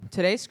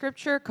Today's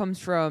scripture comes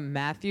from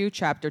Matthew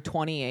chapter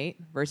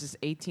 28, verses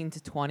 18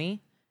 to 20,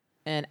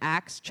 and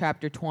Acts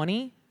chapter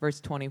 20,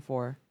 verse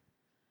 24.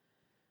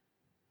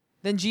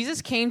 Then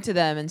Jesus came to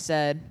them and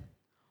said,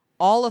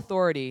 "All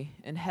authority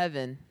in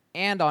heaven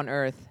and on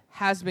earth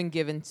has been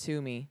given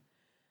to me.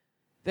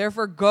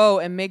 Therefore go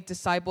and make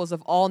disciples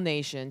of all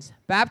nations,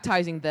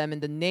 baptizing them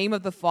in the name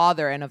of the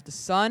Father and of the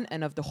Son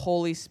and of the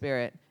Holy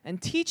Spirit,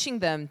 and teaching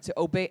them to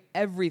obey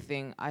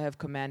everything I have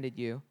commanded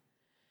you.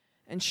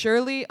 And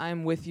surely I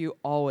am with you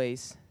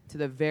always, to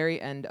the very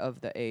end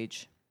of the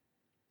age."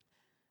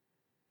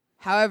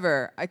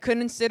 However, I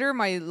consider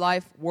my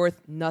life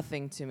worth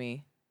nothing to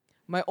me.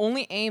 My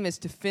only aim is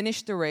to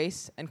finish the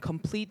race and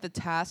complete the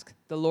task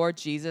the Lord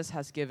Jesus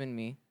has given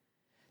me,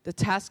 the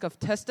task of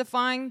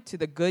testifying to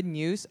the good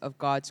news of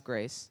God's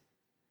grace.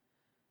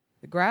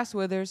 The grass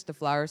withers, the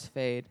flowers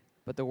fade,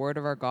 but the word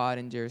of our God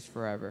endures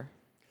forever.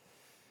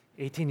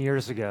 18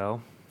 years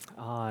ago,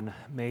 on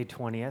May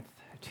 20th,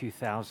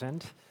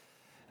 2000,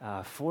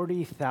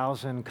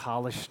 40,000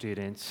 college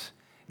students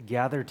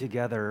gathered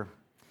together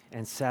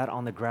and sat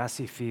on the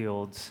grassy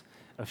fields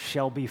of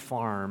Shelby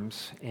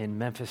Farms in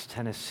Memphis,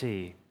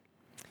 Tennessee,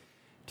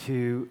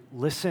 to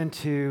listen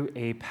to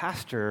a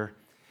pastor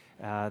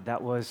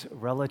that was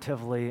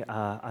relatively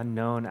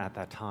unknown at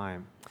that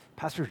time.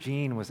 Pastor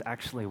Gene was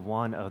actually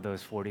one of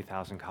those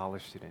 40,000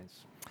 college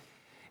students.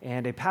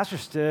 And a pastor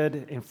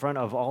stood in front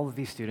of all of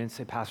these students,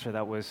 a pastor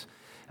that was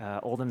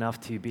old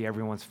enough to be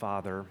everyone's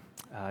father,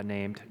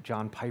 named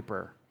John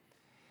Piper.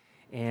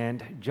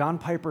 And John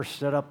Piper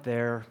stood up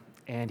there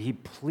and he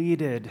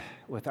pleaded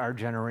with our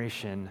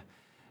generation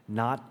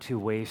not to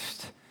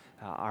waste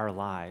our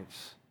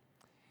lives.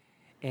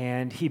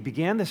 And he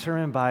began the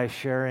sermon by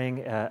sharing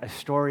a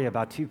story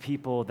about two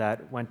people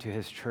that went to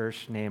his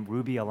church named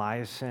Ruby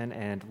Eliason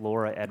and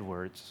Laura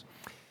Edwards.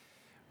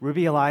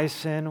 Ruby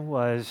Eliason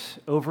was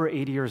over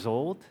 80 years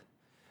old.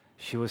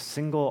 She was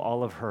single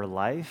all of her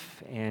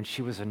life, and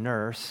she was a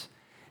nurse,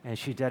 and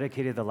she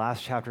dedicated the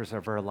last chapters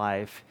of her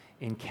life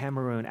in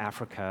Cameroon,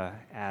 Africa,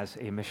 as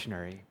a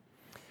missionary.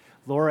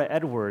 Laura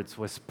Edwards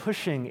was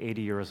pushing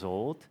 80 years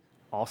old,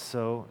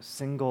 also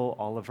single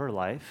all of her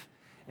life,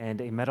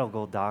 and a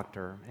medical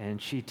doctor,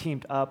 and she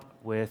teamed up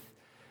with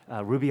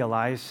Ruby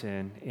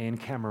Eliason in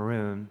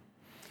Cameroon,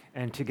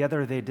 and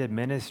together they did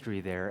ministry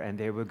there, and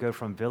they would go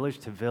from village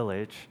to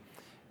village,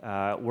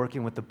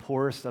 working with the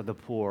poorest of the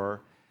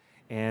poor,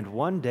 and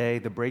one day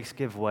the brakes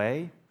give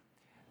way,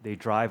 they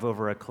drive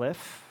over a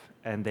cliff,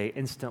 and they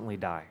instantly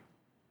die.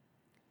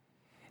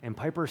 And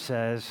Piper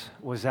says,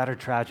 "Was that a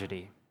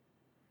tragedy?"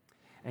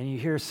 And you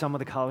hear some of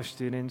the college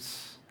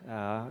students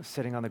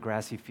sitting on the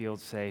grassy field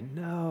say,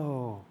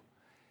 "No."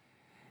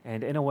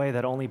 And in a way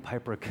that only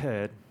Piper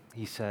could,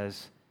 he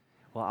says,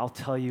 "Well, I'll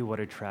tell you what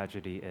a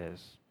tragedy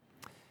is."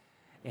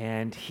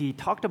 And he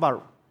talked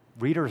about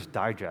Reader's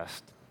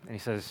Digest. And he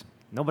says,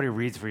 nobody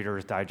reads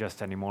Reader's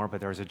Digest anymore,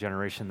 but there was a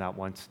generation that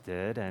once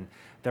did. And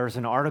there was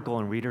an article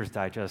in Reader's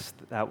Digest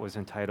that was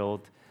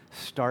entitled,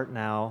 "Start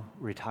Now,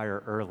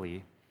 Retire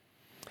Early."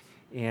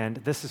 And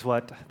this is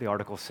what the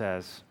article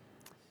says.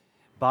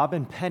 Bob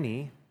and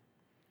Penny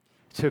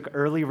took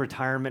early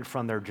retirement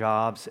from their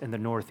jobs in the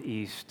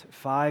Northeast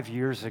 5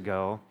 years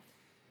ago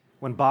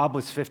when Bob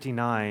was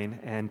 59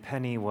 and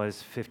Penny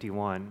was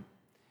 51.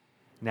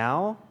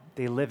 Now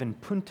they live in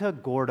Punta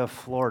Gorda,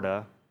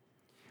 Florida,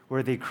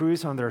 where they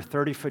cruise on their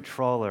 30-foot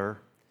trawler,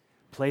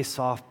 play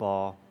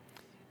softball,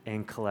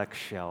 and collect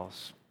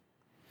shells.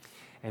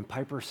 And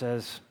Piper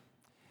says,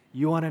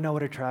 "You want to know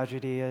what a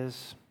tragedy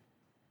is?"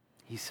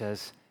 He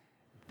says,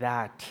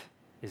 "That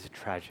is a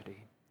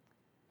tragedy.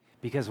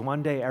 Because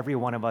one day every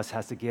one of us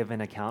has to give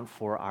an account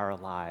for our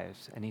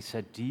lives." And he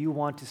said, "Do you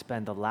want to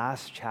spend the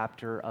last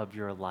chapter of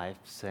your life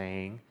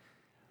saying,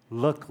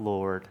 'Look,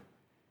 Lord,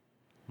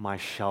 my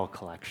shell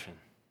collection'?"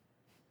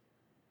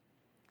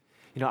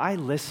 You know, I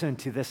listened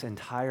to this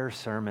entire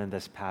sermon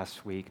this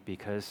past week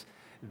because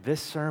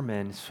this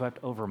sermon swept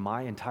over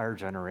my entire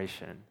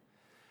generation.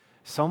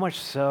 So much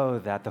so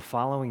that the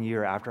following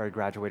year after I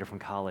graduated from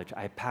college,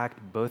 I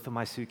packed both of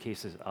my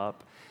suitcases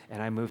up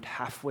and I moved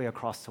halfway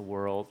across the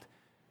world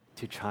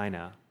to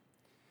China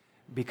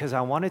because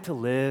I wanted to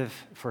live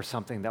for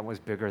something that was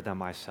bigger than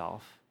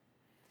myself.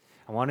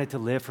 I wanted to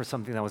live for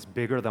something that was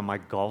bigger than my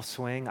golf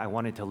swing. I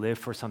wanted to live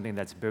for something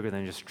that's bigger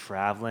than just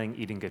traveling,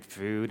 eating good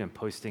food, and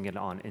posting it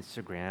on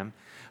Instagram.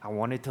 I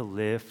wanted to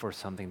live for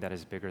something that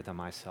is bigger than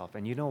myself.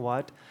 And you know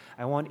what?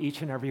 I want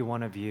each and every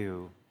one of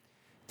you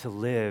to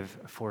live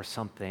for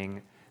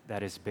something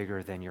that is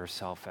bigger than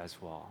yourself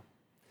as well.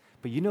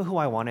 But you know who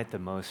I want it the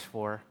most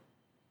for?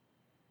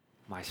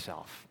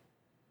 Myself.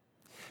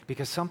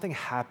 Because something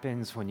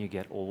happens when you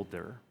get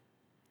older.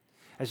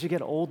 As you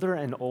get older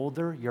and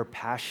older, your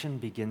passion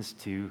begins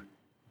to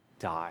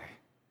die.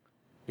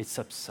 It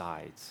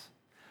subsides.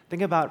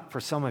 Think about, for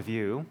some of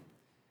you,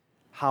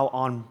 how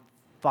on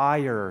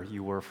fire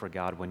you were for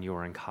God when you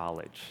were in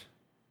college.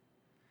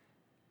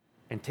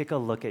 And take a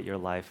look at your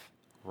life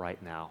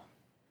right now.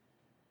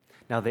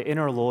 Now, the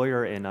inner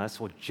lawyer in us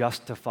will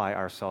justify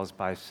ourselves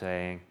by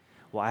saying,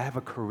 well, I have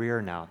a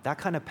career now. That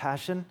kind of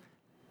passion,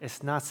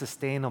 it's not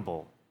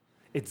sustainable.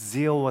 It's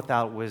zeal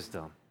without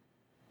wisdom.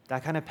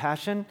 That kind of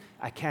passion,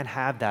 I can't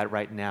have that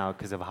right now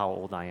because of how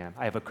old I am.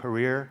 I have a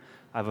career,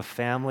 I have a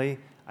family,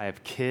 I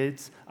have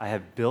kids, I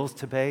have bills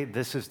to pay.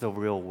 This is the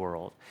real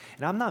world.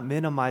 And I'm not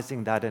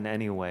minimizing that in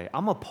any way.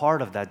 I'm a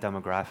part of that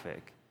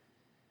demographic.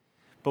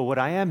 But what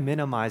I am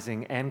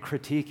minimizing and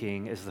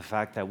critiquing is the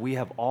fact that we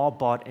have all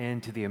bought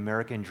into the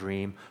American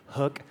dream,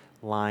 hook,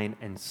 line,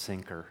 and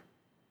sinker.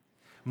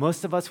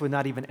 Most of us would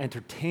not even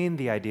entertain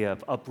the idea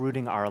of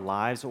uprooting our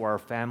lives or our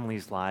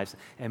families' lives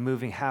and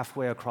moving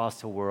halfway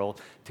across the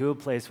world to a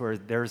place where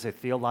there's a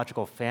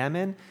theological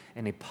famine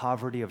and a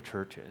poverty of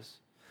churches.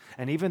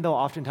 And even though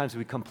oftentimes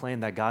we complain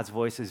that God's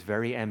voice is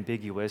very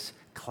ambiguous,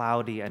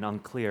 cloudy, and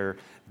unclear,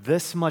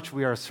 this much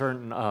we are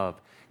certain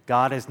of: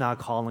 God is not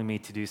calling me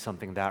to do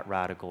something that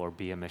radical or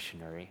be a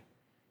missionary.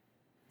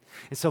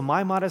 And so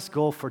my modest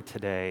goal for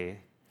today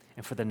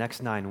and for the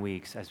next 9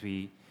 weeks as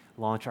we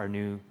launch our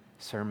new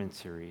sermon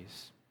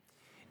series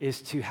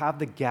is to have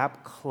the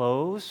gap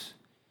close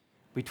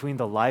between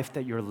the life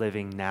that you're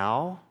living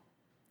now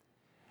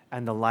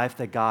and the life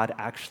that God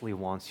actually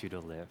wants you to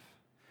live.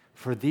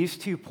 For these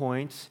 2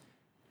 points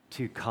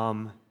to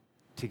come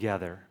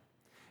together.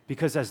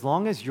 Because as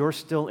long as you're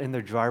still in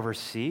the driver's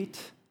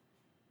seat,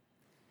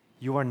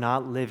 you are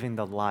not living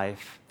the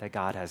life that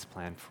God has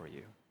planned for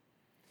you.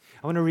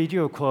 I want to read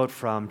you a quote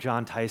from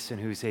John Tyson,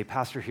 who's a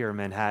pastor here in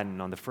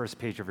Manhattan, on the first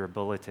page of your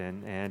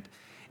bulletin. And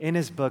in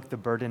his book, The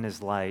Burden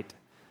is Light,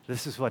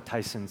 this is what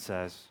Tyson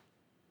says.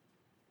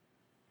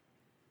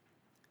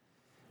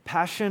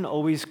 Passion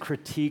always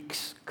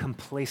critiques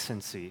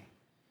complacency.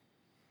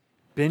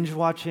 Binge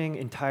watching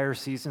entire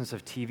seasons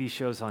of TV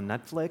shows on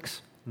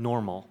Netflix,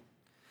 normal.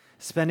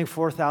 Spending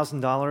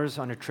 $4,000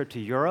 on a trip to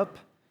Europe,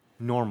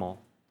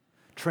 normal.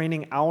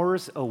 Training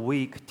hours a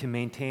week to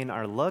maintain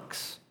our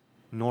looks,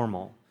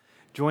 normal.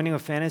 Joining a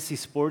fantasy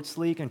sports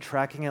league and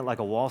tracking it like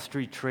a Wall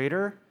Street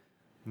trader,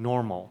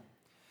 normal.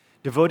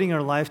 Devoting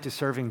your life to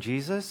serving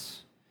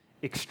Jesus,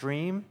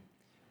 extreme,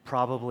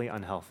 probably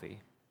unhealthy.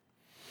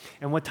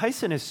 And what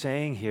Tyson is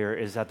saying here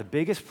is that the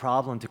biggest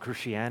problem to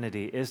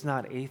Christianity is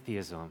not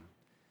atheism.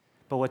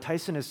 But what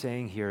Tyson is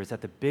saying here is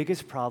that the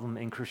biggest problem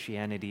in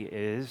Christianity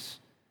is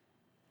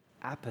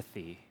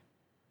apathy.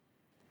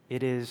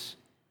 It is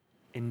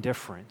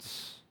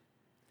indifference.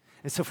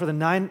 And so for the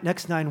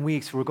next 9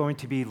 weeks, we're going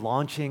to be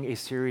launching a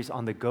series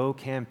on the Go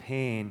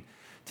campaign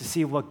to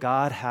see what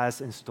God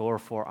has in store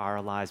for our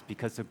lives,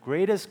 because the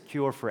greatest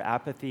cure for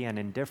apathy and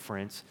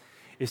indifference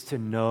is to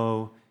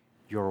know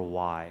your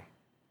why.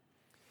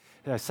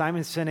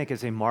 Simon Sinek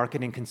is a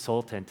marketing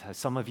consultant.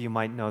 Some of you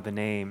might know the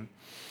name.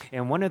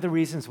 And one of the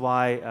reasons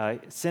why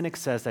Sinek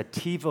says that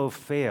TiVo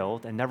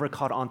failed and never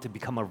caught on to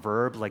become a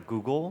verb like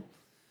Google,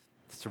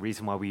 it's the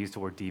reason why we use the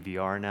word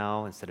DVR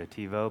now instead of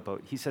TiVo.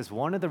 But he says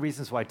one of the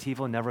reasons why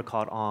TiVo never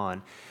caught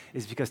on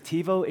is because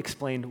TiVo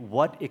explained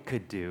what it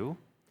could do,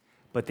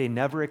 but they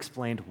never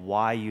explained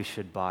why you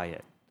should buy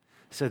it.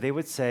 So they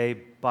would say,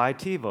 buy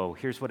TiVo,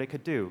 here's what it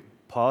could do.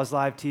 Pause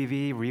live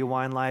TV,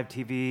 rewind live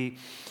TV.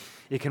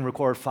 It can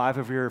record 5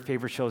 of your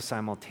favorite shows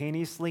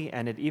simultaneously,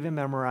 and it even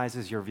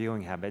memorizes your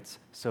viewing habits,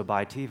 so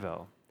buy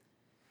TiVo.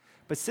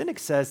 But Sinek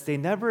says they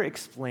never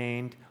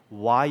explained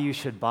why you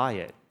should buy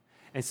it.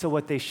 And so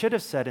what they should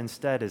have said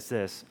instead is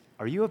this: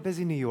 are you a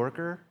busy New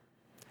Yorker?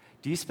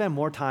 Do you spend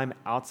more time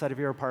outside of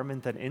your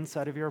apartment than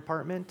inside of your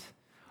apartment?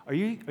 Are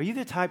you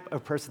the type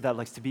of person that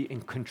likes to be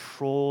in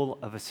control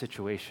of a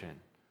situation?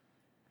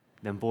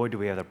 Then boy, do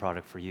we have the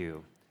product for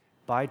you.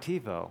 Buy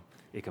TiVo.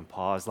 It can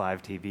pause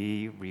live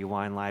TV,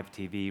 rewind live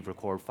TV,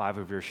 record 5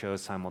 of your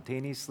shows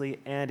simultaneously,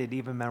 and it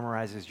even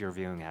memorizes your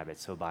viewing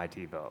habits, so buy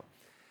TiVo.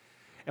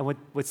 And what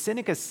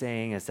Sinek is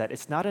saying is that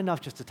it's not enough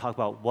just to talk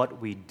about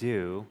what we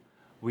do,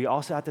 we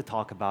also have to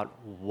talk about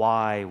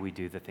why we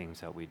do the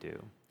things that we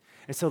do.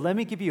 And so let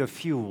me give you a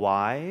few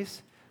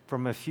whys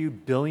from a few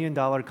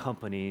billion-dollar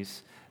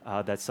companies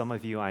that some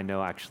of you I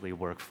know actually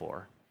work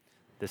for.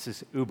 This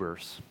is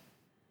Uber's.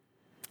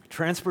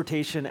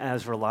 Transportation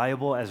as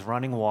reliable as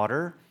running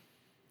water,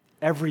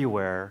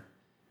 everywhere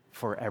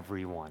for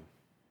everyone.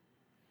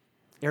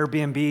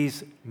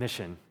 Airbnb's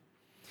mission.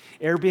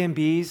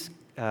 Airbnb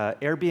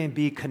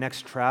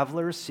connects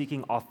travelers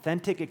seeking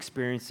authentic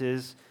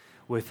experiences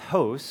with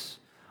hosts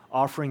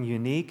offering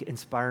unique,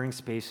 inspiring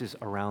spaces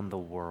around the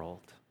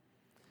world.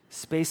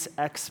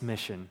 SpaceX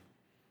mission.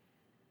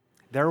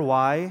 Their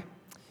why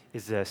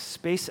is this: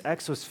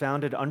 SpaceX was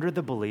founded under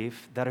the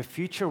belief that a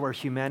future where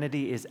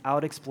humanity is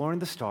out exploring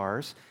the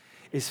stars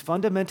is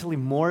fundamentally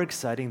more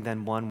exciting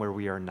than one where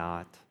we are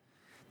not.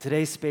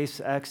 Today,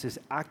 SpaceX is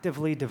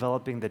actively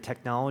developing the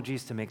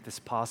technologies to make this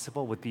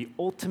possible, with the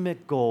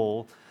ultimate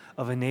goal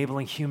of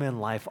enabling human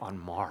life on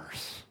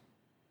Mars.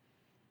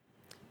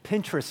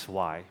 Pinterest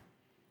why?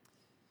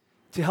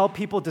 To help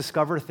people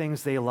discover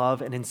things they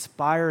love and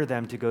inspire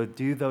them to go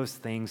do those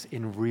things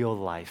in real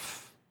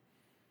life.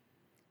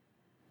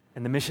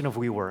 And the mission of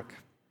WeWork.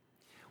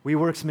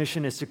 WeWork's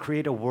mission is to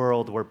create a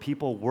world where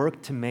people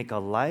work to make a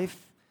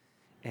life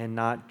and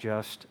not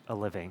just a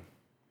living.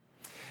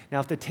 Now,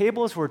 if the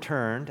tables were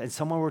turned and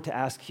someone were to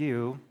ask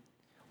you,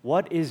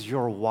 what is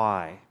your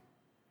why?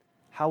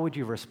 How would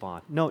you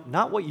respond? No,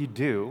 not what you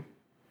do.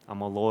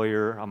 I'm a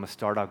lawyer, I'm a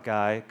startup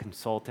guy,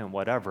 consultant,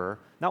 whatever.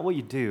 Not what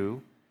you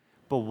do,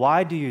 but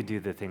why do you do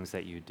the things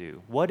that you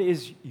do? What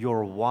is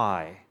your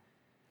why?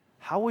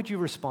 How would you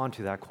respond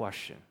to that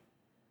question?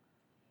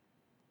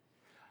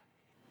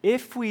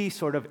 If we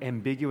sort of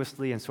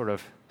ambiguously and sort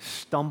of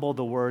stumble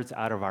the words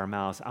out of our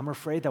mouths, I'm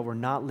afraid that we're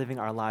not living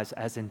our lives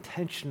as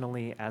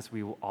intentionally as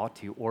we ought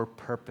to or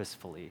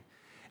purposefully.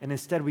 And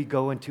instead, we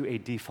go into a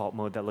default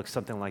mode that looks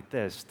something like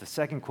this. The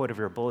second quote of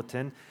your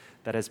bulletin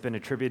that has been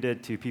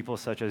attributed to people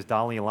such as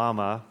Dalai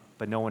Lama,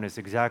 but no one is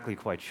exactly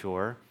quite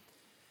sure.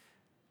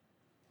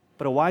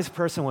 But a wise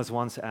person was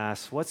once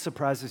asked, what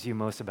surprises you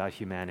most about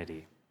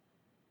humanity?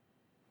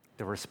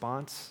 The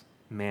response,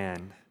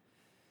 man.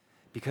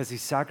 Because he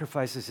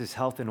sacrifices his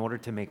health in order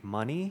to make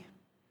money,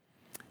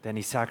 then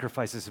he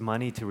sacrifices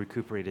money to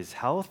recuperate his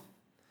health,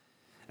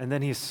 and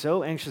then he's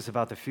so anxious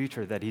about the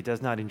future that he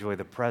does not enjoy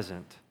the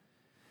present.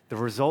 The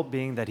result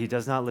being that he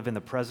does not live in the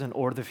present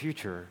or the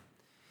future.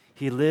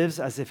 He lives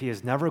as if he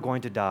is never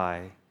going to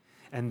die,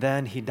 and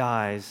then he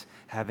dies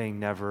having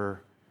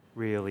never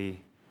really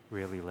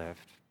lived.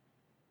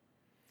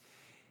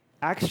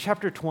 Acts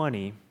chapter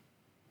 20,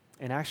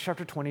 in Acts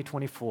chapter 20,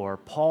 24,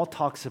 Paul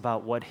talks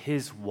about what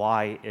his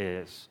why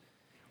is,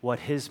 what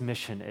his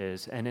mission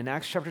is. And in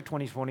Acts chapter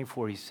 20,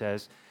 24, he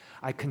says,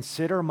 I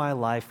consider my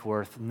life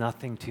worth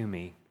nothing to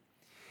me,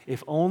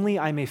 if only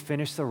I may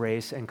finish the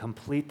race and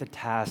complete the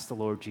task the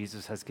Lord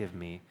Jesus has given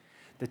me,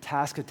 the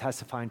task of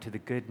testifying to the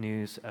good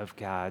news of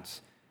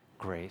God's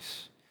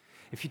grace.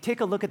 If you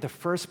take a look at the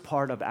first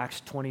part of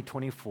Acts 20,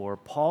 24,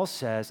 Paul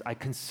says, I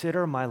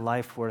consider my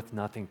life worth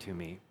nothing to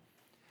me.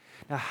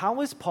 Now, how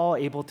is Paul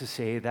able to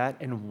say that,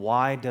 and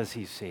why does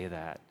he say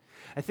that?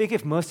 I think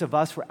if most of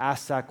us were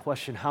asked that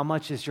question, how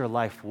much is your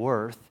life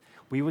worth,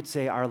 we would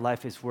say our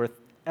life is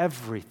worth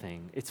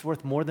everything. It's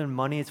worth more than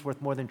money, it's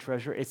worth more than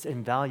treasure, it's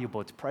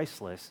invaluable, it's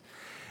priceless.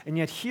 And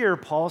yet here,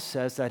 Paul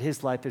says that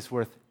his life is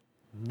worth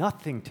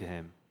nothing to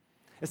him.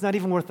 It's not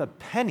even worth a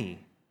penny.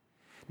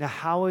 Now,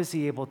 how is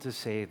he able to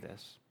say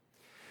this?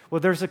 Well,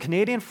 there's a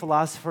Canadian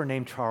philosopher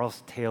named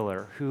Charles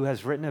Taylor who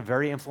has written a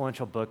very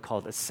influential book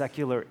called A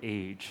Secular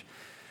Age.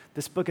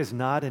 This book is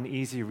not an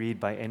easy read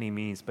by any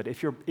means, but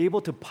if you're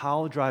able to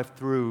pile drive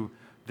through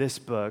this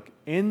book,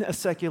 in A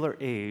Secular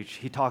Age,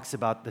 he talks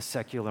about the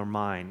secular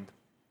mind.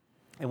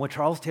 And what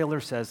Charles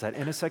Taylor says that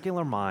in a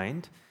secular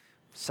mind,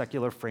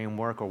 secular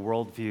framework or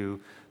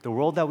worldview, the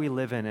world that we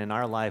live in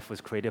our life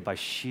was created by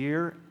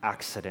sheer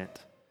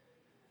accident.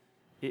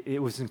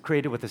 It wasn't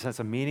created with a sense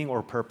of meaning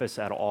or purpose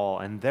at all.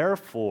 And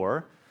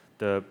therefore,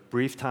 the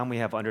brief time we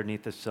have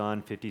underneath the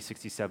sun, 50,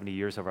 60, 70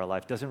 years of our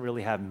life, doesn't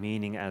really have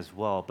meaning as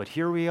well. But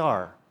here we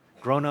are,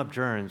 grown-up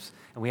germs,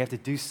 and we have to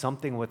do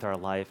something with our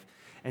life.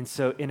 And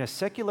so in a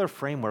secular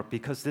framework,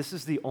 because this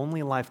is the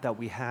only life that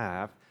we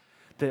have,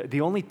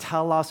 the only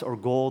telos or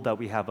goal that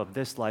we have of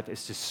this life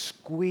is to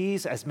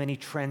squeeze as many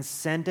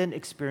transcendent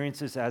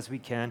experiences as we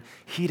can,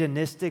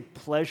 hedonistic,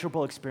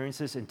 pleasurable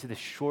experiences into the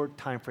short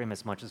time frame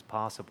as much as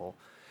possible.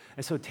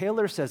 And so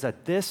Taylor says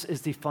that this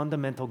is the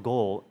fundamental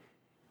goal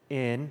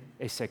in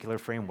a secular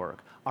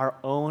framework, our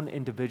own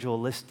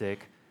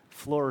individualistic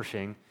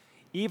flourishing,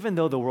 even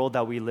though the world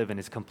that we live in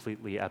is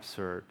completely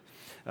absurd.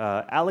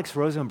 Alex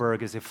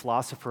Rosenberg is a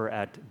philosopher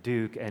at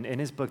Duke, and in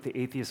his book, The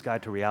Atheist's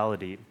Guide to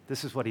Reality,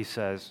 this is what he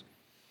says.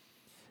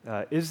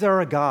 Is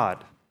there a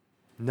God?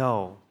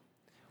 No.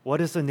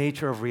 What is the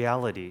nature of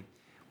reality?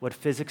 What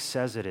physics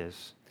says it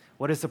is.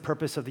 What is the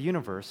purpose of the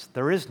universe?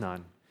 There is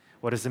none.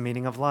 What is the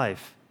meaning of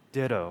life?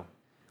 Ditto.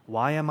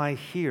 Why am I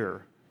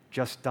here?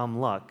 Just dumb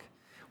luck.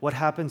 What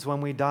happens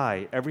when we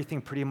die? Everything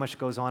pretty much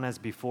goes on as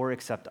before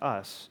except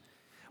us.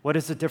 What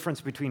is the difference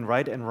between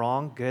right and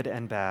wrong, good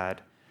and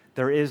bad?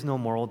 There is no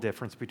moral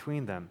difference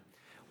between them.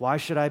 Why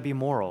should I be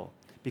moral?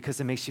 Because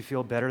it makes you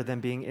feel better than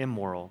being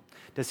immoral.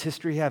 Does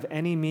history have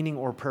any meaning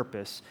or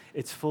purpose?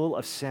 It's full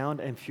of sound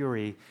and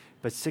fury,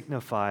 but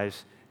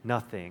signifies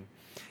nothing.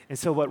 And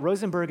so what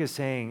Rosenberg is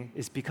saying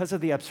is because of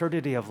the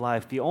absurdity of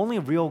life, the only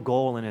real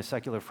goal in a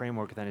secular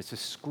framework then is to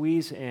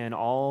squeeze in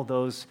all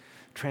those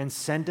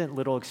transcendent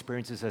little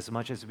experiences as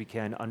much as we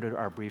can under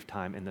our brief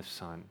time in the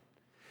sun.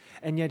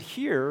 And yet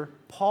here,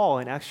 Paul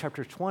in Acts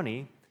chapter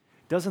 20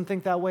 doesn't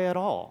think that way at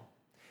all.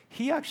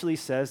 He actually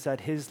says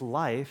that his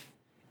life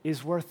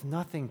is worth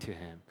nothing to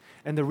him.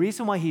 And the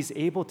reason why he's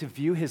able to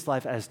view his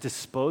life as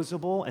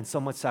disposable and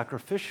somewhat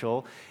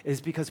sacrificial is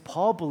because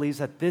Paul believes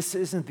that this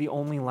isn't the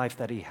only life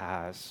that he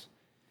has,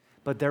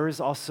 but there is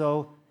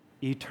also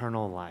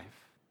eternal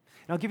life.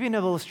 And I'll give you an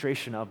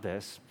illustration of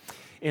this.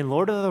 In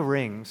Lord of the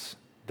Rings,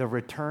 The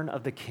Return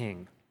of the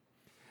King,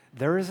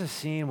 there is a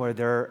scene where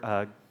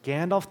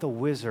Gandalf the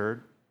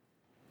wizard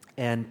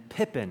and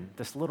Pippin,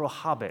 this little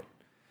hobbit,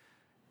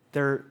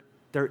 they're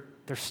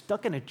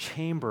stuck in a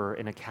chamber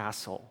in a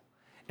castle.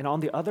 And on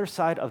the other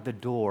side of the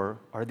door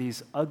are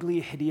these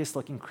ugly,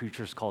 hideous-looking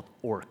creatures called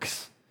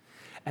orcs.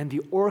 And the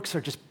orcs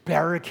are just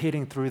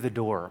barricading through the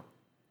door.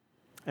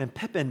 And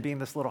Pippin, being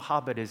this little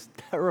hobbit, is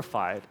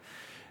terrified.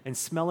 And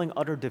smelling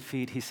utter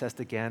defeat, he says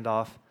to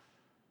Gandalf,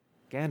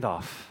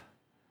 Gandalf,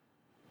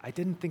 I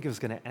didn't think it was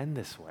going to end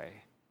this way.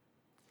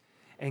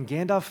 And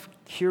Gandalf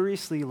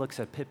curiously looks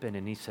at Pippin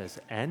and he says,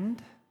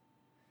 end?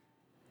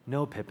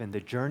 No, Pippin, the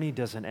journey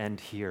doesn't end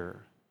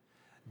here.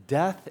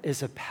 Death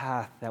is a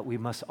path that we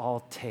must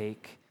all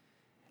take,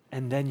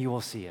 and then you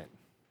will see it.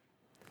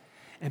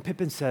 And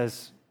Pippin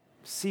says,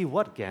 see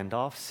what,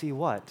 Gandalf? See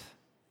what?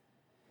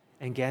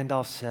 And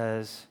Gandalf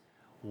says,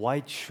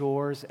 white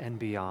shores and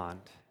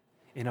beyond,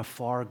 in a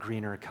far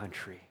greener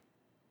country.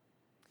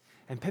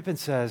 And Pippin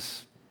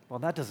says, well,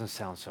 that doesn't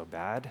sound so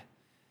bad.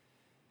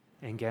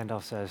 And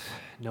Gandalf says,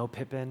 no,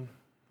 Pippin,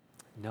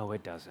 no,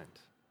 it doesn't.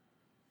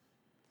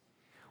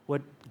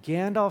 What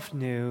Gandalf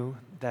knew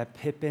that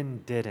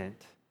Pippin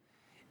didn't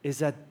is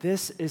that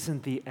this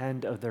isn't the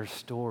end of their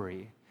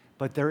story,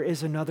 but there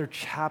is another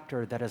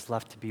chapter that is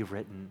left to be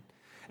written.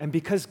 And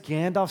because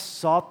Gandalf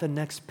sought the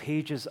next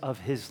pages of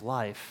his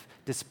life,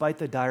 despite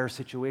the dire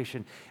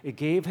situation, it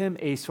gave him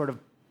a sort of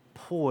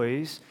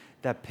poise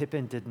that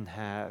Pippin didn't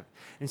have.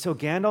 And so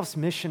Gandalf's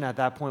mission at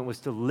that point was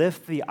to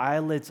lift the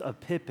eyelids of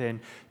Pippin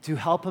to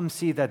help him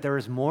see that there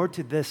is more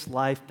to this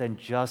life than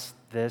just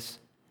this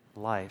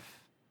life.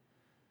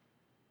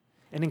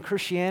 And in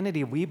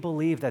Christianity, we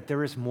believe that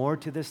there is more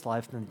to this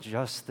life than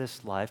just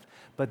this life,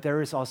 but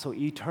there is also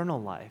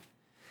eternal life.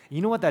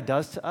 You know what that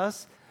does to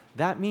us?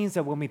 That means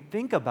that when we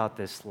think about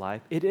this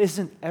life, it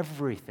isn't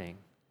everything.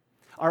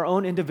 Our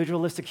own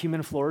individualistic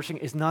human flourishing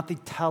is not the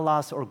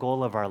telos or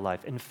goal of our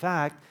life. In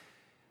fact,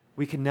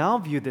 we can now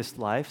view this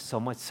life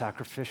somewhat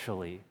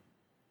sacrificially.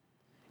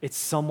 It's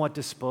somewhat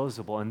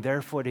disposable, and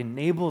therefore it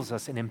enables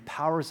us and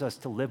empowers us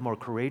to live more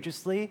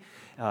courageously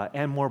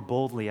and more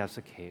boldly as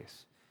the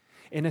case.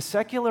 In a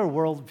secular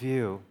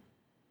worldview,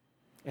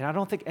 and I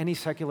don't think any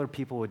secular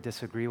people would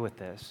disagree with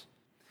this,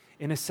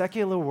 in a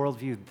secular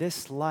worldview,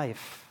 this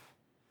life,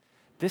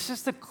 this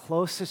is the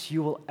closest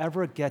you will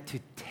ever get to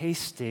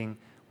tasting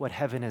what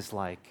heaven is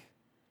like.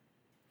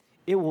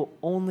 It will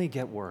only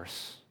get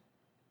worse.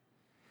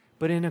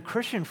 But in a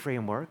Christian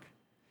framework,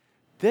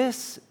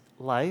 this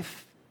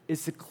life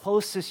is the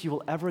closest you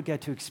will ever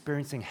get to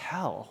experiencing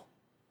hell.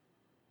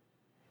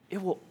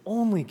 It will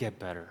only get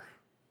better.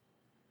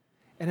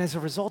 And as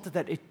a result of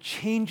that, it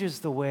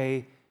changes the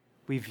way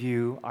we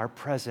view our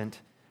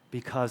present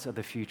because of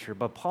the future.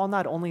 But Paul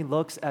not only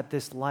looks at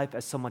this life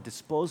as somewhat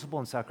disposable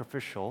and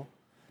sacrificial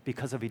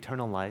because of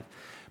eternal life,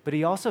 but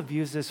he also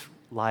views this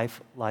life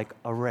like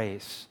a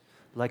race,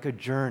 like a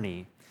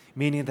journey,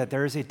 meaning that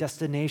there is a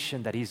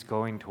destination that he's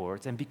going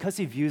towards. And because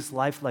he views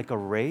life like a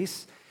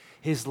race,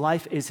 his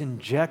life is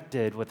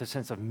injected with a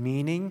sense of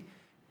meaning,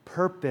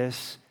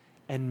 purpose,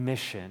 and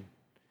mission.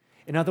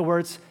 In other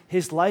words,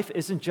 his life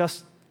isn't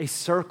just a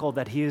circle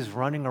that he is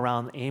running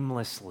around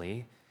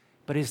aimlessly,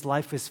 but his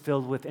life is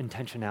filled with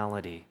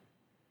intentionality.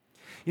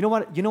 You know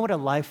what a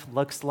life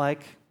looks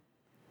like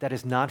that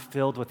is not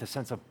filled with a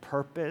sense of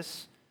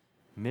purpose,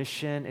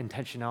 mission,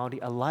 intentionality?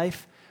 A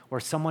life where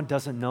someone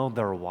doesn't know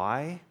their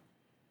why?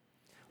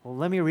 Well,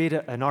 let me read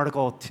an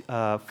article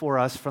for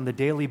us from the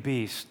Daily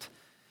Beast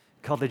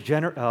called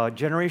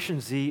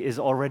Generation Z is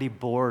Already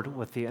Bored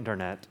with the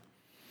Internet.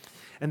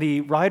 And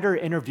the writer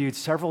interviewed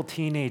several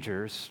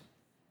teenagers.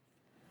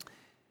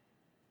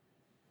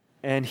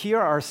 And here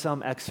are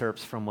some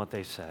excerpts from what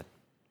they said.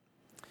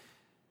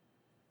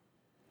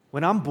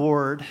 When I'm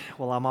bored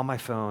while I'm on my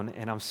phone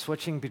and I'm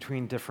switching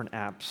between different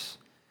apps,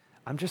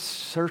 I'm just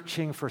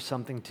searching for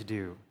something to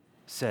do,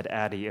 said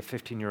Addie, a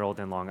 15-year-old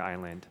in Long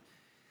Island.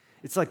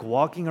 It's like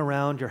walking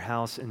around your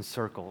house in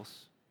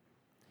circles.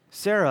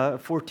 Sarah, a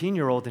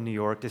 14-year-old in New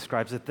York,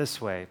 describes it this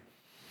way.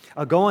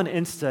 I'll go on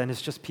Insta and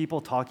it's just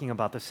people talking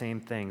about the same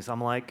things.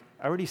 I'm like,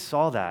 I already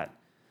saw that.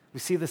 We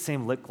see the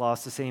same lip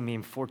gloss, the same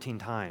meme 14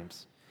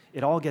 times.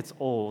 It all gets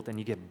old and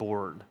you get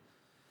bored.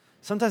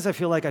 Sometimes I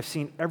feel like I've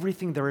seen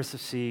everything there is to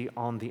see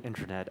on the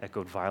internet,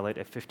 echoed Violet,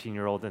 a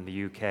 15-year-old in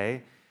the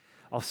UK.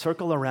 I'll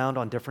circle around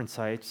on different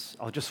sites.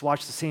 I'll just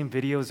watch the same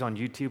videos on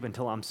YouTube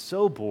until I'm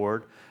so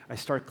bored, I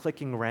start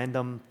clicking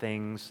random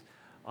things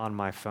on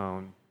my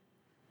phone.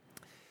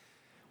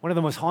 One of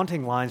the most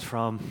haunting lines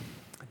from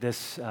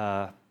these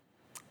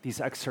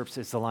excerpts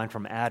is the line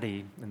from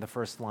Addie in the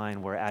first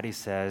line where Addie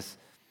says,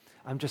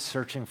 I'm just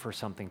searching for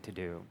something to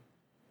do.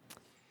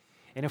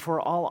 And if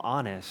we're all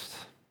honest,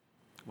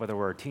 whether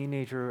we're a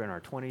teenager in our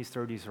 20s,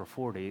 30s,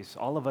 or 40s,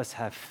 all of us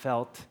have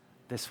felt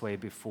this way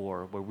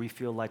before, where we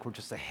feel like we're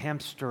just a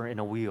hamster in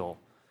a wheel,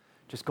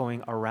 just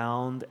going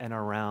around and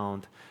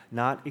around,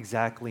 not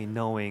exactly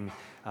knowing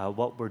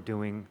what we're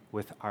doing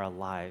with our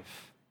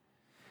life.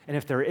 And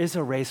if there is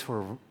a race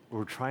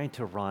we're trying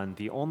to run,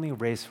 the only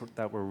race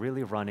that we're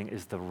really running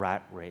is the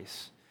rat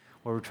race,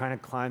 where we're trying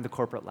to climb the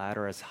corporate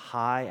ladder as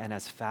high and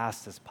as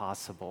fast as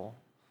possible.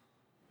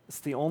 It's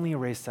the only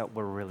race that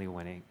we're really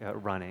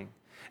running.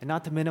 And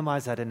not to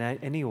minimize that in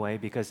any way,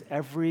 because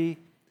every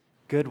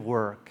good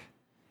work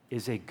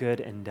is a good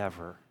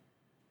endeavor.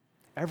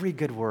 Every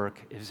good work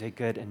is a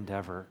good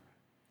endeavor.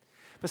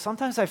 But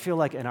sometimes I feel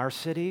like in our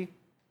city,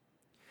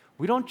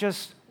 We don't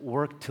just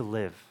work to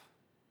live.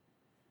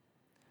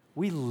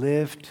 We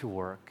live to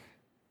work.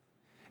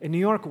 In New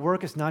York,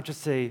 work is not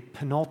just a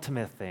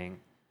penultimate thing,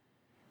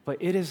 but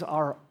it is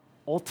our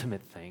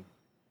ultimate thing.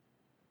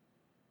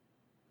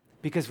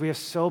 Because we have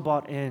so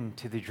bought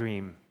into the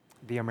dream,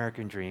 the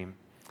American dream,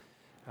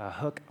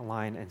 hook,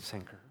 line, and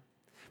sinker.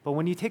 But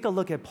when you take a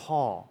look at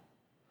Paul,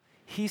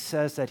 he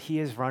says that he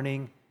is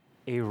running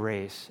a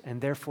race, and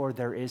therefore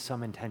there is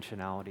some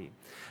intentionality.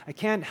 I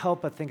can't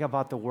help but think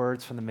about the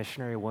words from the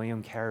missionary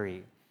William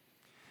Carey,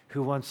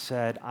 who once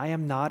said, "I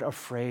am not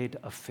afraid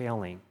of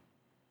failing,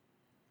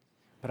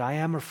 but I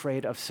am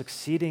afraid of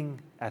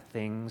succeeding at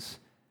things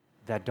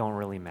that don't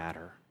really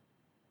matter."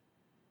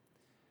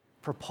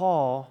 For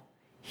Paul,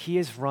 he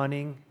is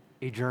running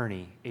a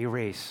journey, a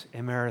race,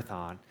 a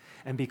marathon,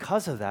 and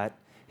because of that,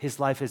 his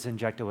life is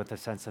injected with a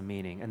sense of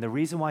meaning. And the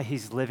reason why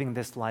he's living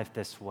this life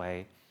this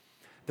way,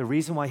 the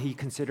reason why he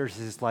considers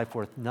his life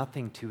worth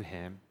nothing to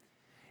him,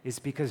 is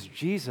because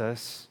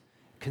Jesus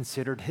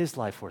considered his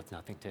life worth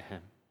nothing to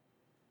him.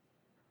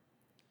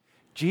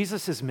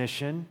 Jesus'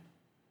 mission,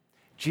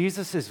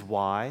 Jesus'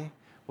 why,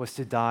 was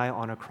to die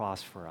on a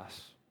cross for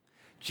us.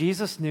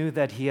 Jesus knew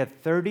that he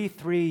had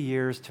 33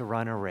 years to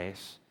run a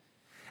race.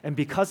 And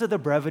because of the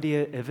brevity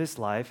of his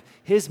life,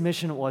 his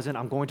mission wasn't,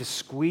 I'm going to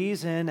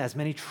squeeze in as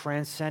many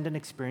transcendent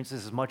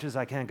experiences as much as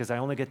I can because I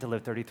only get to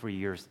live 33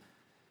 years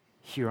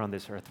here on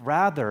this earth.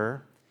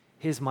 Rather,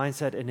 his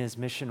mindset and his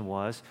mission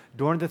was,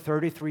 during the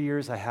 33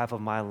 years I have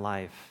of my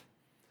life,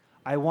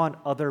 I want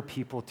other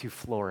people to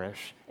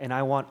flourish, and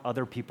I want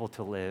other people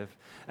to live.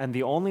 And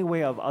the only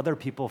way of other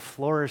people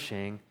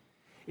flourishing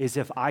is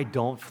if I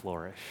don't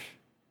flourish.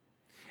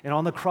 And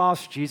on the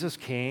cross, Jesus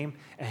came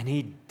and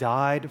he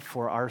died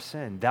for our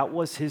sin. That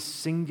was his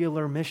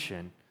singular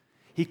mission.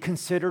 He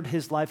considered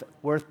his life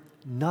worth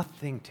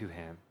nothing to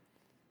him.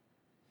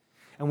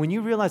 And when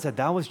you realize that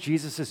that was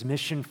Jesus'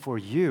 mission for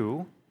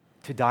you,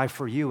 to die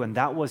for you, and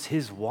that was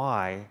his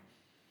why,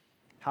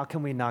 how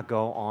can we not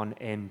go on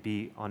and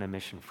be on a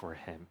mission for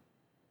him?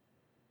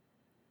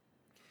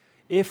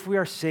 If we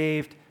are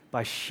saved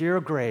by sheer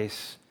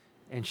grace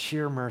and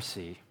sheer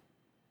mercy,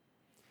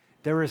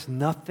 there is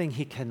nothing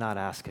he cannot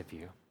ask of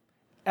you.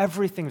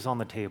 Everything's on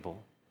the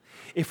table.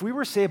 If we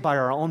were saved by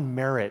our own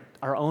merit,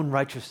 our own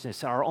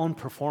righteousness, our own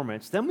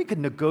performance, then we could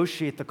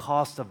negotiate the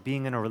cost of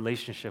being in a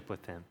relationship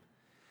with him.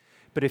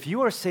 But if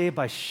you are saved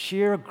by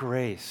sheer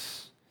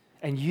grace,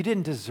 and you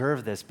didn't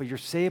deserve this, but you're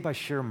saved by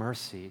sheer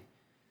mercy,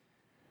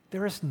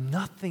 there is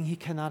nothing he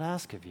cannot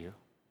ask of you.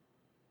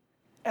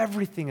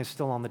 Everything is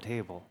still on the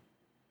table.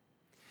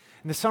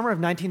 In the summer of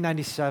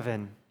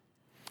 1997,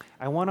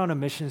 I went on a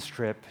missions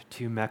trip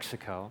to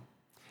Mexico.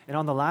 And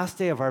on the last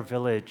day of our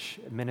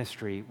village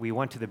ministry, we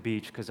went to the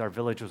beach because our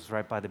village was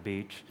right by the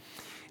beach.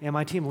 And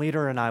my team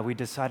leader and I, we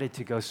decided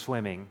to go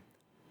swimming.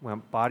 We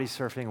went body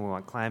surfing and we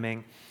went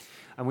climbing.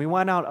 And we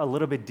went out a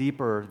little bit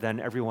deeper than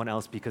everyone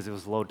else because it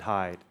was low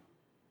tide.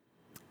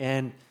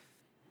 And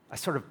I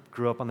sort of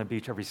grew up on the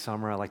beach every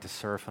summer. I like to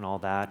surf and all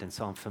that, and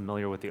so I'm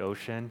familiar with the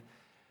ocean.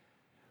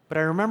 But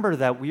I remember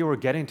that we were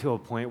getting to a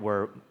point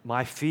where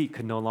my feet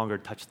could no longer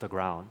touch the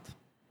ground.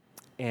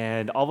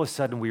 And all of a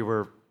sudden, we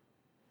were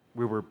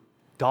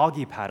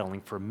doggy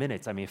paddling for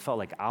minutes. I mean, it felt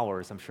like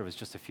hours. I'm sure it was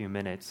just a few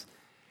minutes.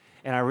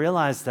 And I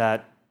realized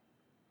that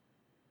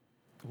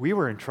we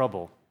were in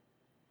trouble.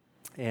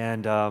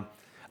 And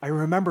I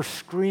remember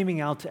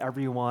screaming out to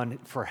everyone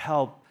for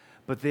help,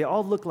 but they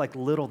all looked like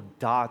little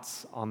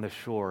dots on the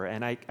shore.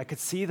 And I could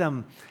see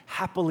them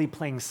happily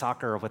playing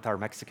soccer with our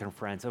Mexican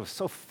friends. It was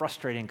so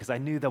frustrating because I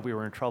knew that we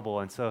were in trouble.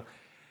 And so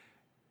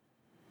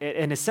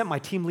it sent my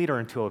team leader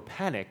into a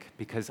panic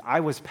because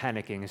I was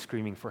panicking and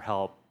screaming for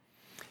help.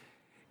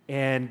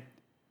 And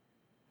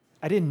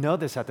I didn't know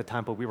this at the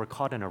time, but we were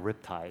caught in a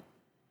riptide.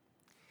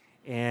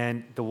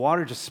 And the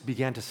water just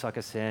began to suck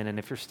us in. And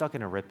if you're stuck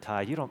in a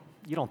riptide,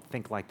 you don't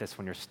think like this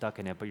when you're stuck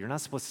in it, but you're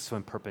not supposed to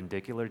swim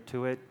perpendicular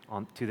to it,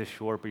 to the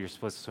shore, but you're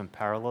supposed to swim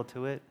parallel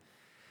to it.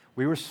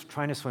 We were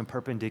trying to swim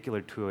perpendicular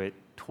to it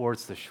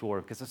towards the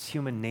shore because it's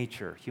human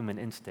nature, human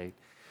instinct.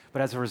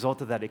 But as a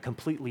result of that, it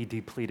completely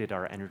depleted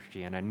our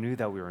energy, and I knew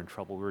that we were in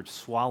trouble. We were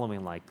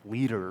swallowing like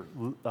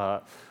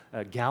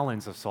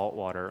gallons of salt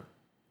water.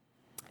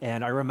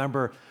 And I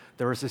remember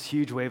there was this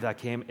huge wave that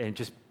came and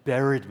just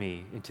buried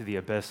me into the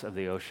abyss of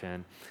the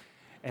ocean.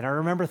 And I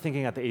remember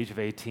thinking at the age of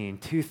 18,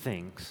 two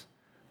things.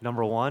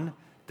 Number one,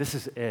 this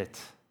is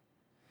it.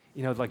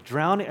 You know, like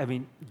drowning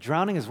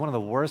is one of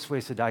the worst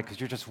ways to die because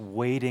you're just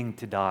waiting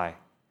to die.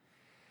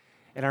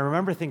 And I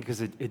remember thinking,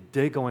 because it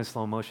did go in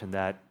slow motion,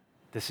 that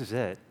this is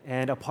it.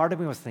 And a part of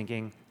me was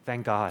thinking,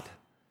 thank God.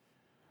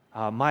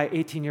 My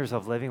 18 years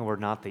of living were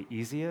not the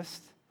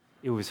easiest.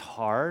 It was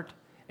hard,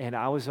 and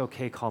I was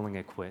okay calling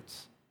it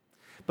quits.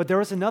 But there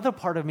was another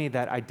part of me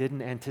that I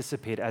didn't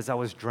anticipate as I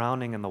was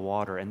drowning in the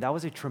water, and that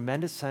was a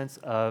tremendous sense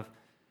of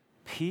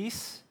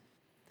peace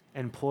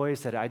and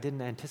poise that I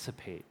didn't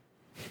anticipate.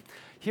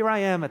 Here I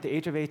am at the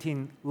age of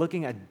 18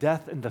 looking at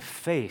death in the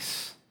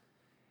face,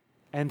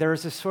 and there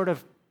is this sort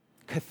of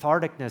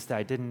catharticness that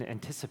I didn't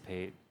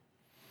anticipate.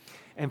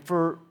 And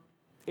for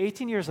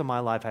 18 years of my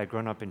life, I had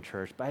grown up in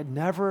church, but I had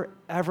never,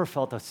 ever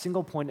felt a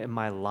single point in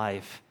my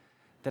life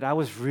that I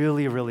was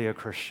really, really a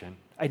Christian.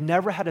 I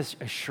never had an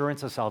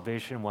assurance of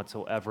salvation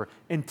whatsoever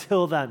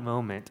until that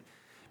moment,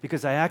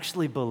 because I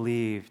actually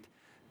believed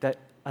that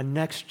a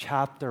next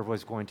chapter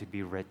was going to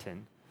be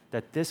written,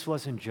 that this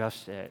wasn't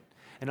just it.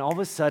 And all of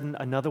a sudden,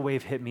 another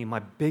wave hit me. My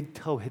big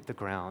toe hit the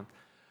ground.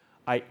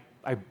 I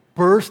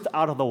burst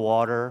out of the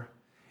water,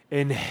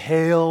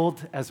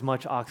 inhaled as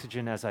much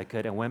oxygen as I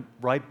could, and went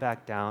right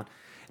back down.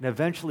 And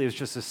eventually, it was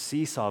just a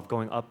seesaw of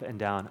going up and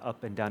down,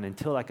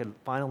 until I could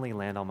finally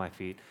land on my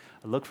feet.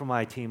 I looked for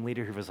my team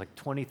leader, who was like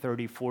 20,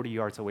 30, 40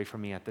 yards away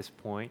from me at this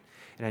point,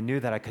 and I knew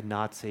that I could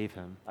not save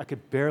him. I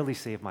could barely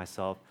save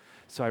myself.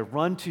 So I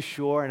run to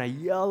shore, and I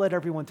yell at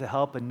everyone to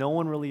help, and no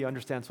one really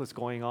understands what's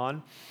going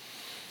on.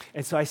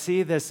 And so I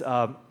see this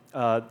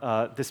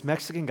this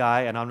Mexican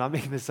guy, and I'm not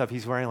making this up,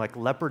 he's wearing like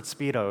leopard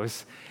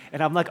Speedos,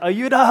 and I'm like,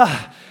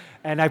 Ayuda!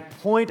 And I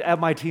point at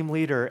my team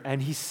leader,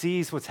 and he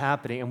sees what's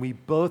happening, and we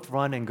both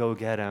run and go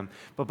get him.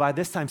 But by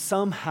this time,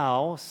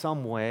 somehow,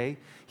 some way,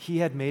 he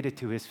had made it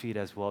to his feet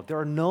as well. There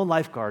are no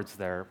lifeguards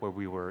there where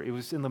we were. It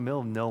was in the middle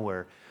of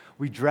nowhere.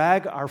 We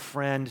drag our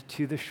friend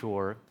to the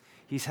shore.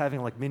 He's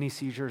having like mini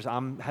seizures.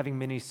 I'm having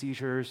mini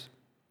seizures.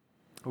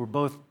 We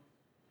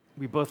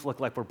both look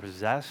like we're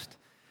possessed.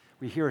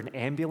 We hear an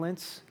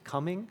ambulance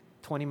coming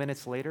 20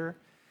 minutes later.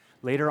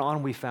 Later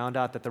on, we found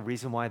out that the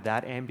reason why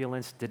that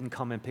ambulance didn't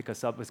come and pick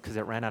us up was because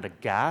it ran out of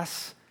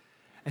gas.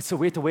 And so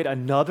we had to wait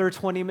another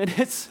 20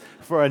 minutes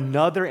for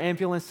another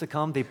ambulance to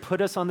come. They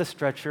put us on the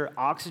stretcher,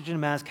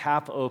 oxygen mask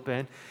half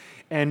open,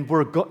 and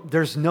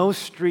there's no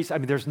streets. I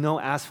mean, there's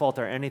no asphalt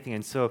or anything.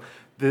 And so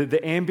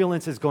the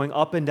ambulance is going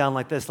up and down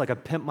like this, like a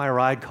Pimp My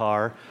Ride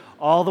car,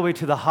 all the way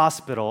to the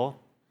hospital.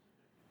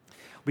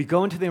 We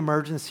go into the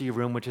emergency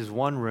room, which is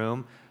one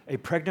room. A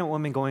pregnant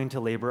woman going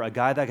into labor, a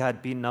guy that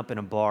got beaten up in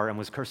a bar and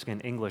was cursing in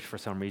English for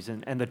some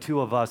reason, and the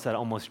two of us that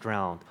almost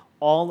drowned,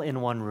 all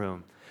in one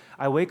room.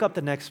 I wake up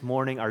the next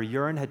morning, our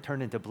urine had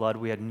turned into blood,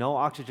 we had no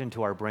oxygen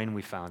to our brain,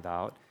 we found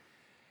out.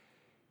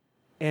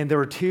 And there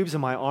were tubes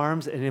in my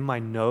arms and in my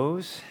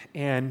nose,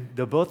 and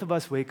the both of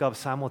us wake up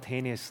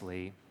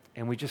simultaneously,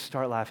 and we just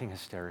start laughing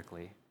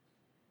hysterically.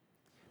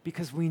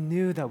 Because we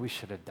knew that we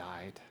should have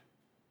died.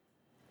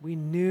 We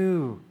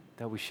knew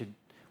that we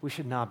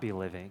should not be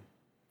living.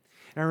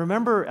 And I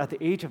remember at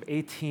the age of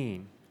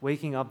 18,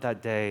 waking up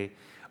that day,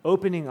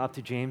 opening up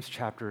to James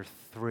chapter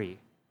 3.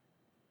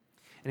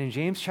 And in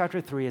James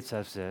chapter 3, it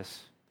says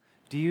this,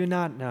 "Do you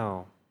not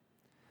know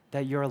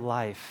that your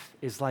life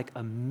is like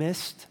a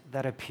mist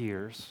that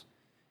appears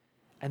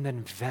and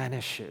then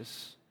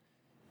vanishes,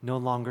 no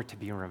longer to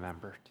be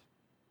remembered?"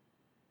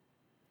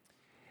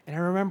 And I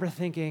remember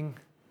thinking,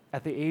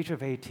 at the age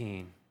of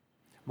 18,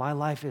 my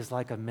life is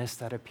like a mist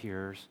that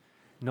appears,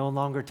 no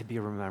longer to be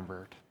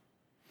remembered.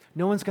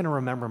 No one's going to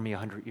remember me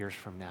 100 years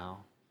from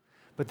now.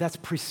 But that's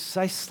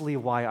precisely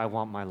why I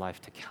want my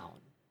life to count.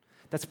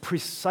 That's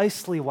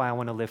precisely why I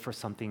want to live for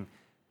something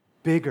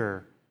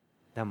bigger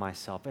than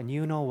myself. And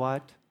you know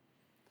what?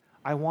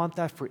 I want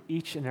that for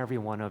each and every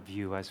one of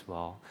you as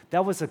well.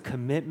 That was a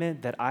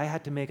commitment that I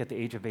had to make at the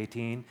age of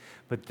 18,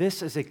 but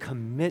this is a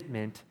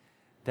commitment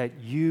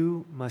that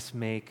you must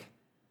make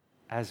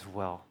as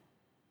well.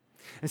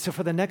 And so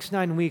for the next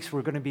 9 weeks,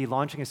 we're going to be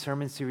launching a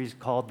sermon series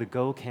called the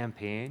Go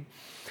Campaign.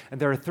 And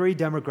there are 3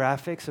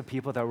 demographics of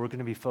people that we're going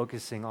to be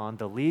focusing on: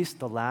 the least,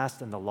 the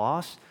last, and the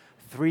lost.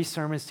 3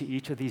 sermons to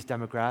each of these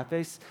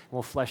demographics.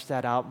 We'll flesh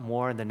that out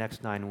more in the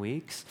next 9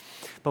 weeks.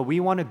 But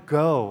we want to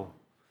go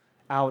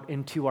out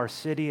into our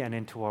city and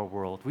into our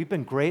world. We've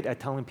been great at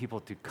telling people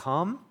to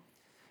come,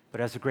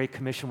 but as the Great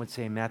Commission would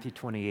say in Matthew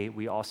 28,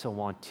 we also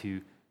want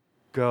to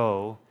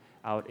go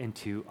out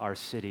into our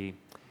city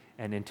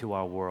and into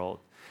our world.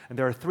 And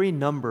there are 3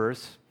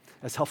 numbers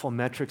as helpful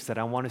metrics that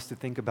I want us to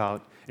think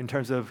about in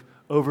terms of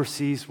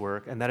overseas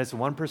work, and that is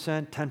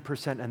 1%,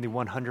 10%, and the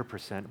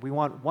 100%. We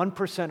want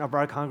 1% of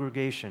our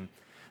congregation,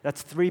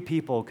 that's 3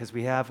 people, because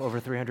we have over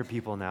 300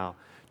 people now,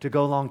 to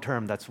go long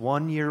term. That's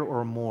 1 year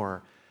or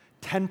more.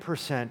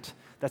 10%,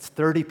 that's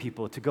 30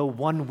 people, to go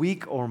 1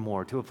 week or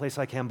more to a place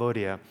like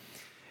Cambodia.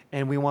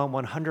 And we want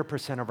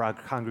 100% of our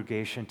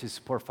congregation to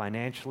support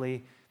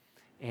financially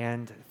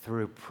and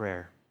through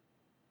prayer.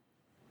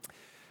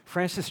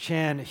 Francis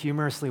Chan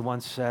humorously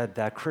once said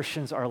that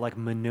Christians are like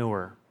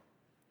manure.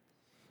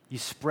 You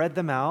spread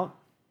them out,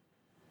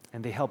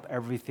 and they help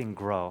everything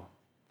grow.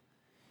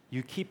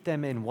 You keep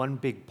them in one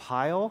big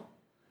pile,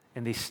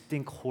 and they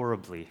stink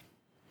horribly.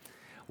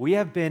 We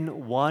have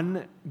been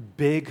one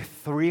big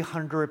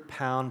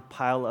 300-pound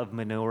pile of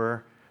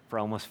manure for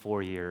almost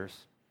 4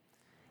 years.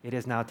 It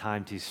is now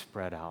time to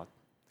spread out.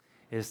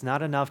 It is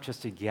not enough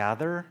just to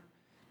gather,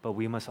 but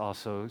we must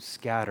also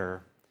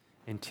scatter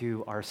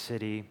into our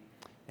city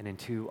and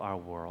into our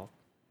world.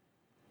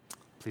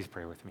 Please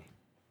pray with me.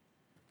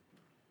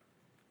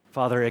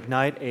 Father,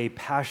 ignite a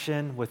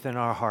passion within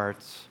our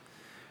hearts.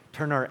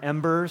 Turn our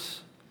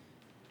embers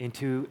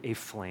into a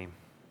flame.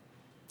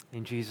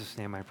 In Jesus'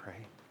 name I pray.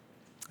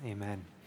 Amen.